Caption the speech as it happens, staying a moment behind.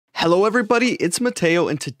Hello everybody, it's Mateo,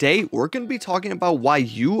 and today we're going to be talking about why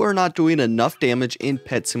you are not doing enough damage in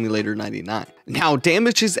Pet Simulator 99. Now,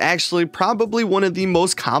 damage is actually probably one of the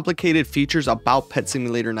most complicated features about Pet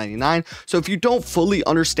Simulator 99, so if you don't fully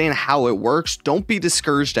understand how it works, don't be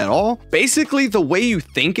discouraged at all. Basically, the way you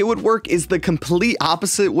think it would work is the complete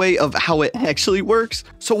opposite way of how it actually works.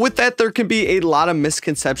 So with that, there can be a lot of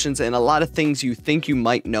misconceptions and a lot of things you think you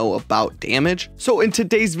might know about damage. So in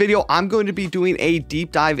today's video, I'm going to be doing a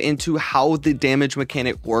deep dive into how the damage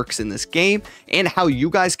mechanic works in this game and how you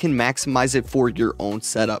guys can maximize it for your own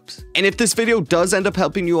setups. And if this video does end up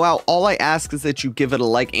helping you out, all I ask is that you give it a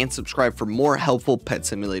like and subscribe for more helpful Pet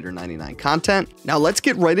Simulator 99 content. Now let's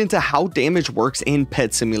get right into how damage works in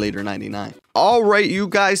Pet Simulator 99. All right, you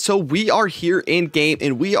guys, so we are here in game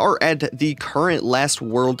and we are at the current last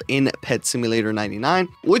world in Pet Simulator 99,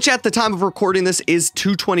 which at the time of recording this is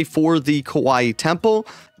 224, the Kawaii Temple.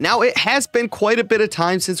 Now, it has been quite a bit of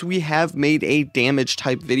time since we have made a damage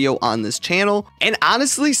type video on this channel. And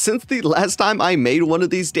honestly, since the last time I made one of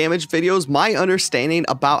these damage videos, my understanding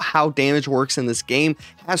about how damage works in this game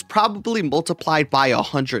has probably multiplied by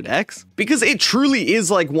 100x, because it truly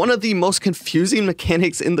is like one of the most confusing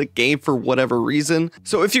mechanics in the game for whatever reason.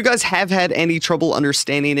 So if you guys have had any trouble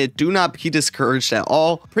understanding it, do not be discouraged at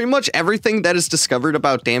all. Pretty much everything that is discovered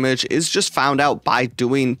about damage is just found out by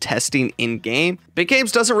doing testing in game. Big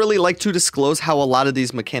Games doesn't really like to disclose how a lot of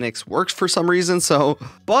these mechanics works for some reason,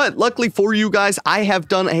 but luckily for you guys, I have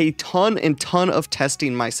done a ton of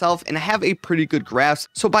testing myself and have a pretty good grasp.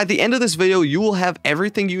 So by the end of this video, you will have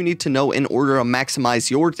everything you need to know in order to maximize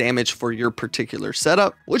your damage for your particular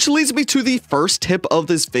setup, which leads me to the first tip of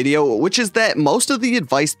this video, which is that most of the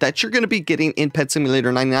advice that you're going to be getting in Pet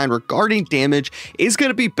Simulator 99 regarding damage is going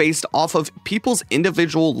to be based off of people's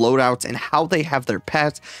individual loadouts and how they have their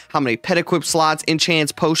pets, how many pet equip slots,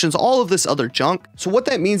 enchants, potions, all of this other junk. So what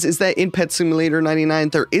that means is that in Pet Simulator 99,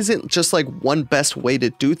 there isn't just like one best way to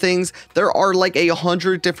do things. There are like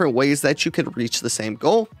 100 different ways that you could reach the same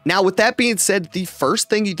goal. Now, with that being said, the first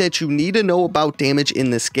thing that you need to know about damage in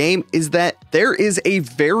this game is that there is a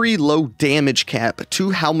very low damage cap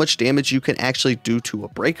to how much damage you can actually do to a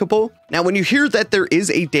breakable. Now, when you hear that there is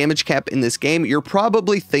a damage cap in this game, you're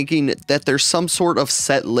probably thinking that there's some sort of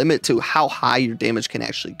set limit to how high your damage can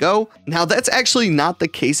actually go. Now, that's actually not the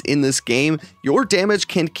case in this game. Your damage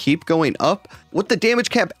can keep going up. What the damage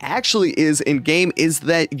cap actually is in game is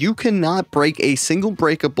that you cannot break a single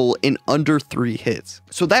breakable in under 3 hits.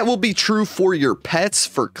 So that will be true for your pets,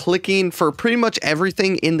 for clicking, for pretty much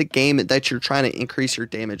everything in the game that you're trying to increase your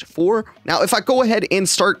damage for. Now, if I go ahead and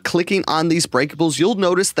start clicking on these breakables, you'll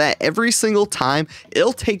notice that every single time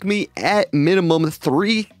it'll take me at minimum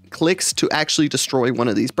 3 clicks to actually destroy one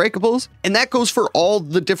of these breakables, and that goes for all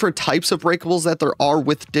the different types of breakables that there are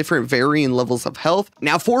with different varying levels of health.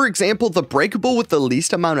 Now, for example, the breakable with the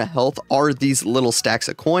least amount of health are these little stacks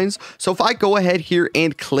of coins. So if I go ahead here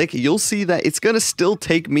and click, you'll see that it's going to still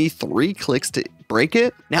take me 3 clicks to break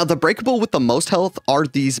it. Now, the breakable with the most health are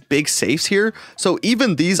these big safes here, so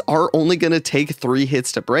even these are only going to take 3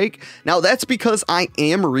 hits to break. Now, that's because I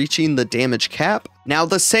am reaching the damage cap. Now,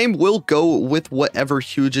 the same will go with whatever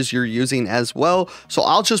huges you're using as well, so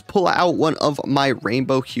I'll just pull out one of my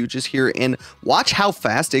rainbow huges here and watch how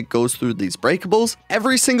fast it goes through these breakables.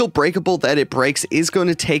 Every single breakable that it breaks is going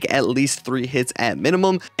to take at least 3 hits at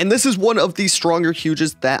minimum, and this is one of the stronger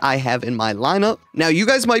huges that I have in my lineup. Now, you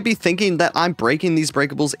guys might be thinking that I'm breaking these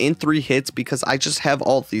breakables in 3 hits because I just have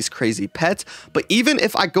all these crazy pets, but even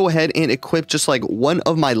if I go ahead and equip just like one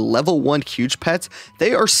of my level 1 huge pets,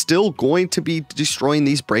 they are still going to be destroying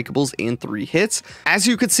these breakables in 3 hits. As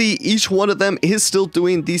you can see, each one of them is still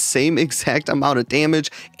doing the same exact amount of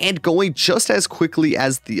damage and going just as quickly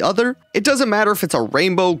as the other. It doesn't matter if it's a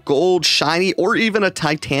rainbow, gold, shiny, or even a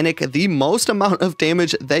titanic, the most amount of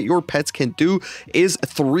damage that your pets can do is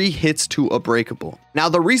 3 hits to a breakable. Now,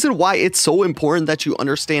 the reason why it's so important that you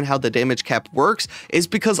understand how the damage cap works is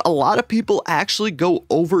because a lot of people actually go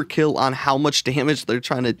overkill on how much damage they're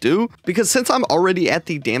trying to do, because since I'm already at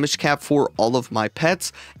the damage cap for all of my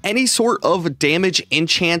pets, any sort of damage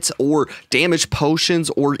enchants or damage potions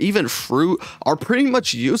or even fruit are pretty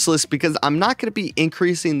much useless, because I'm not going to be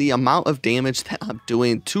increasing the amount of damage that I'm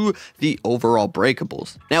doing to the overall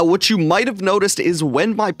breakables. Now, what you might have noticed is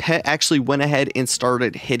when my pet actually went ahead and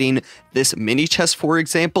started hitting this mini chest, for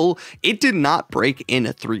example, it did not break in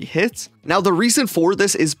 3 hits. Now, the reason for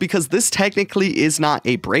this is because this technically is not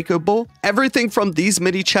a breakable. Everything from these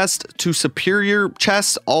mini chests to superior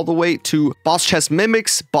chests all the way to boss chest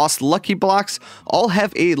mimics, boss lucky blocks, all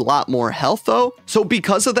have a lot more health though. So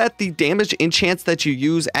because of that, the damage enchants that you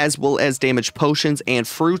use as well as damage potions and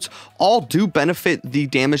fruits all do benefit the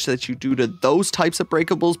damage that you do to those types of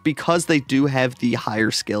breakables because they do have the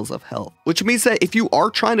higher scales of health. Which means that if you are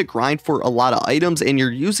trying to grind for a lot of items and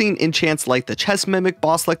you're using enchants like the Chest Mimic,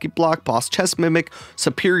 Boss Lucky Block, Boss Chest Mimic,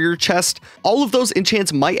 Superior Chest, all of those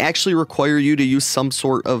enchants might actually require you to use some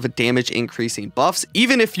sort of damage increasing buffs,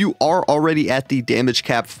 even if you are already at the damage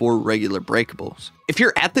cap for regular breakables. If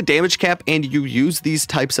you're at the damage cap and you use these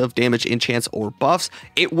types of damage enchants or buffs,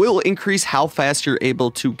 it will increase how fast you're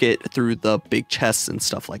able to get through the big chests and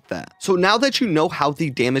stuff like that. So now that you know how the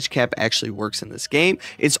damage cap actually works in this game,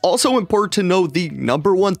 it's also important to know the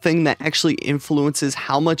number one thing that actually influences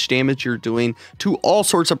how much damage you're doing to all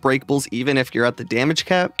sorts of breakables, even if you're at the damage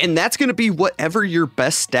cap, and that's going to be whatever your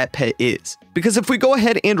best stat pet is. Because if we go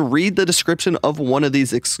ahead and read the description of one of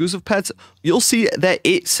these exclusive pets, you'll see that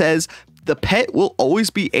it says the pet will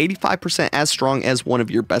always be 85% as strong as one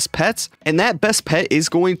of your best pets, and that best pet is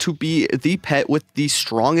going to be the pet with the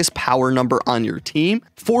strongest power number on your team.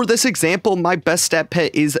 For this example, my best stat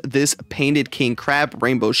pet is this Painted King Crab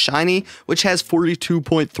Rainbow Shiny, which has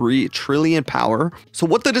 42.3 trillion power. So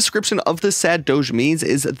what the description of this sad doge means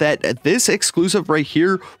is that this exclusive right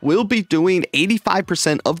here will be doing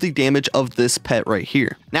 85% of the damage of this pet right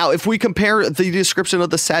here. Now, if we compare the description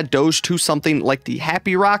of the sad doge to something like the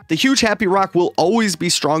Happy Rock, the huge Happy Rock will always be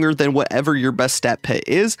stronger than whatever your best stat pet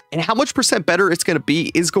is, and how much percent better it's going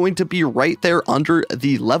to be right there under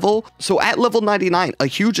the level. So at level 99, a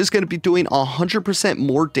huge is going to be doing 100%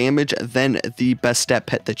 more damage than the best stat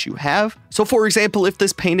pet that you have. So for example, if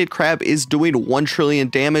this Painted Crab is doing 1 trillion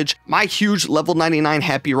damage, my huge level 99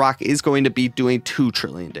 Happy Rock is going to be doing 2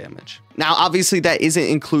 trillion damage. Now, obviously, that isn't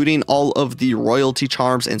including all of the royalty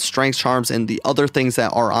charms and strength charms and the other things that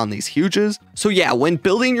are on these huges. So yeah, when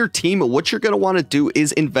building your team, what you're going to want to do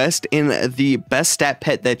is invest in the best stat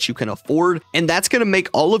pet that you can afford. And that's going to make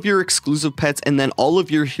all of your exclusive pets and then all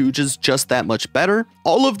of your huges just that much better.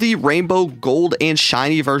 All of the rainbow, gold, and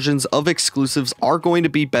shiny versions of exclusives are going to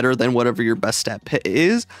be better than whatever your best stat pet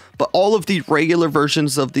is. But all of the regular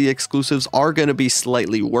versions of the exclusives are going to be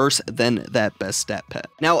slightly worse than that best stat pet.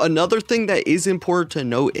 Now, another thing that is important to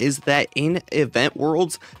note is that in event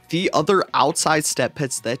worlds, the other outside stat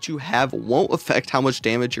pets that you have won't affect how much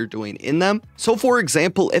damage you're doing in them. So for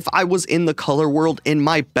example, if I was in the color world and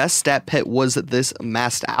my best stat pet was this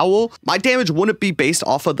masked owl, my damage wouldn't be based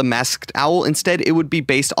off of the masked owl. Instead, it would be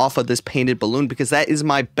based off of this painted balloon because that is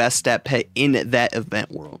my best stat pet in that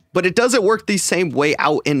event world. But it doesn't work the same way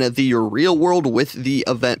out in the real world with the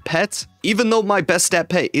event pets. Even though my best stat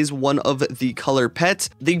pet is one of the color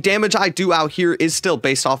pets, the damage I do out here is still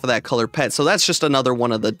based off of that color pet. So that's just another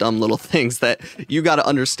one of the dumb little things that you got to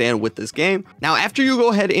understand with this game. Now, after you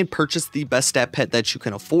go ahead and purchase the best stat pet that you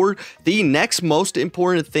can afford, the next most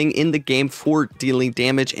important thing in the game for dealing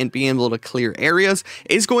damage and being able to clear areas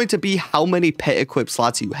is going to be how many pet equip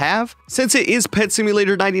slots you have. Since it is Pet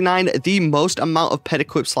Simulator 99, the most amount of pet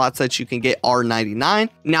equip slots that you can get are 99.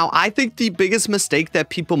 Now, I think the biggest mistake that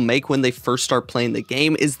people make when they first start playing the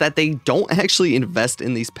game is that they don't actually invest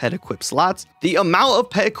in these pet equip slots. The amount of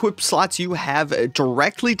pet equip slots you have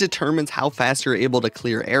directly determines how fast you're able to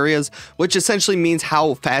clear areas, which essentially means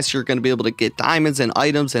how fast you're going to be able to get diamonds and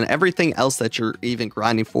items and everything else that you're even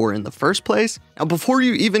grinding for in the first place. Now, before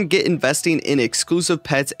you even get investing in exclusive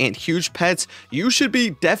pets and huge pets, you should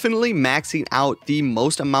be definitely maxing out the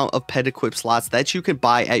most amount of pet equip slots that you can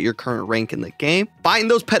buy at your current rank in the game. Buying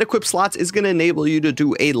those pet equip slots is going to enable you to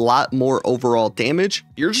do a lot more overall damage.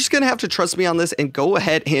 You're just going to have to trust me on this and go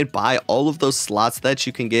ahead and buy all of those slots that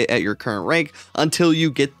you can get at your current rank until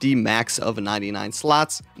you get the max of 99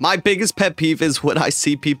 slots. My biggest pet peeve is when I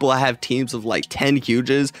see people have teams of like 10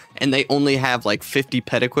 huges and they only have like 50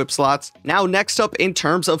 pet equip slots. Now, next up in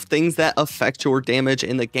terms of things that affect your damage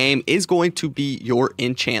in the game is going to be your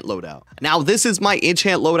enchant loadout. Now, this is my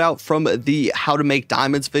enchant loadout from the how to make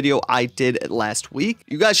diamonds video I did last week.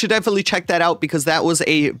 You guys should definitely check that out because that was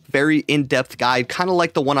a very in-depth guide, kind of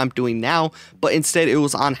like the one I'm doing now, but instead it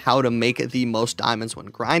was on how to make the most diamonds when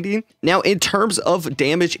grinding. Now, in terms of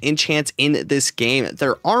damage enchants in this game,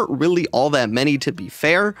 there aren't really all that many, to be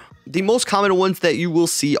fair. The most common ones that you will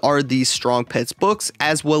see are the Strong Pets books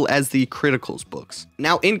as well as the Criticals books.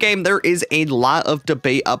 Now, in game, there is a lot of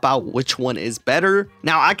debate about which one is better.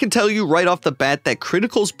 Now, I can tell you right off the bat that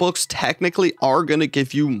Criticals books technically are going to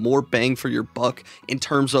give you more bang for your buck in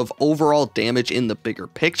terms of overall damage in the bigger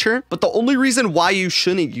picture. But the only reason why you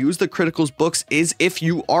shouldn't use the Criticals books is if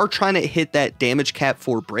you are trying to hit that damage cap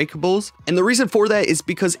for breakables. And the reason for that is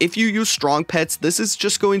because if you use Strong Pets, this is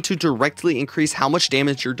just going to directly increase how much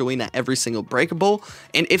damage you're doing going at every single breakable.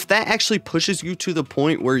 And if that actually pushes you to the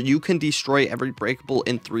point where you can destroy every breakable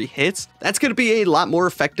in 3 hits, that's going to be a lot more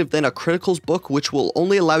effective than a criticals book, which will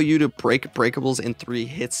only allow you to break breakables in 3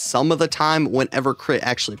 hits some of the time whenever crit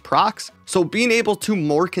actually procs. So being able to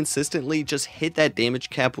more consistently just hit that damage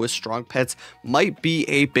cap with strong pets might be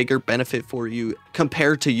a bigger benefit for you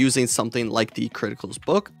compared to using something like the criticals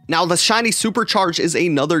book. Now the shiny supercharge is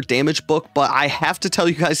another damage book, but I have to tell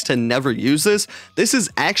you guys to never use this. This is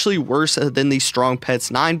actually worse than the strong pets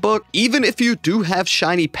 9 book. Even if you do have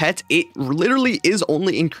shiny pets, it literally is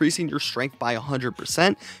only increasing your strength by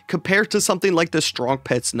 100% compared to something like the strong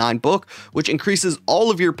pets 9 book, which increases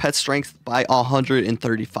all of your pet strength by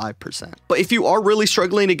 135%. But if you are really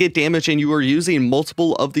struggling to get damage and you are using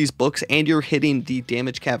multiple of these books and you're hitting the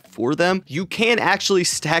damage cap for them, you can actually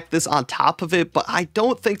stack this on top of it, but I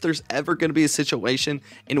don't think there's ever going to be a situation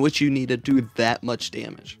in which you need to do that much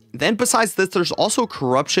damage. Then besides this, there's also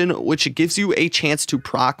corruption, which gives you a chance to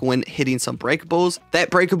proc when hitting some breakables. That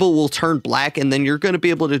breakable will turn black and then you're going to be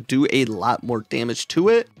able to do a lot more damage to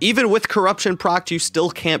it. Even with corruption proc, you still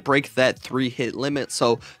can't break that 3 hit limit,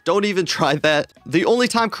 so don't even try that. The only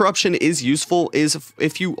time corruption is useful is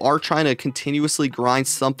if you are trying to continuously grind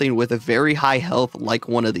something with a very high health, like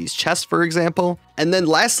one of these chests, for example. And then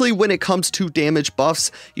lastly, when it comes to damage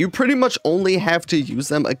buffs, you pretty much only have to use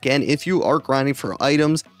them again if you are grinding for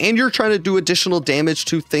items and you're trying to do additional damage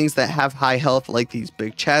to things that have high health, like these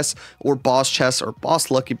big chests or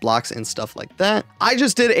boss lucky blocks and stuff like that. I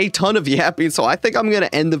just did a ton of yapping, so I think I'm going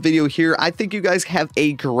to end the video here. I think you guys have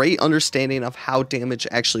a great understanding of how damage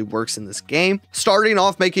actually works in this game. Starting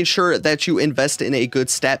off, making sure that you invest in a good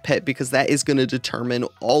stat pet, because that is going to determine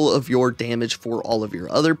all of your damage for all of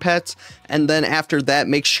your other pets. And then after that,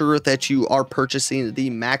 make sure that you are purchasing the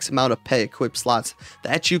max amount of pet equip slots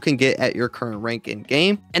that you can get at your current rank in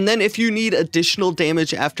game. And then if you need additional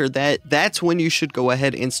damage after that, that's when you should go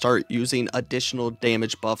ahead and start using additional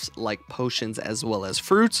damage buffs like potions as well as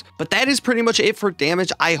fruits. But that is pretty much it for damage.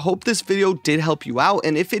 I hope this video did help you out,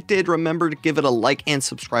 and if it did, remember to give it a like and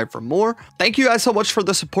subscribe for more. Thank you guys so much for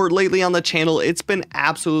the support lately on the channel. It's been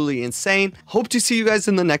absolutely insane. Hope to see you guys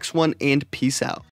in the next one, and peace out.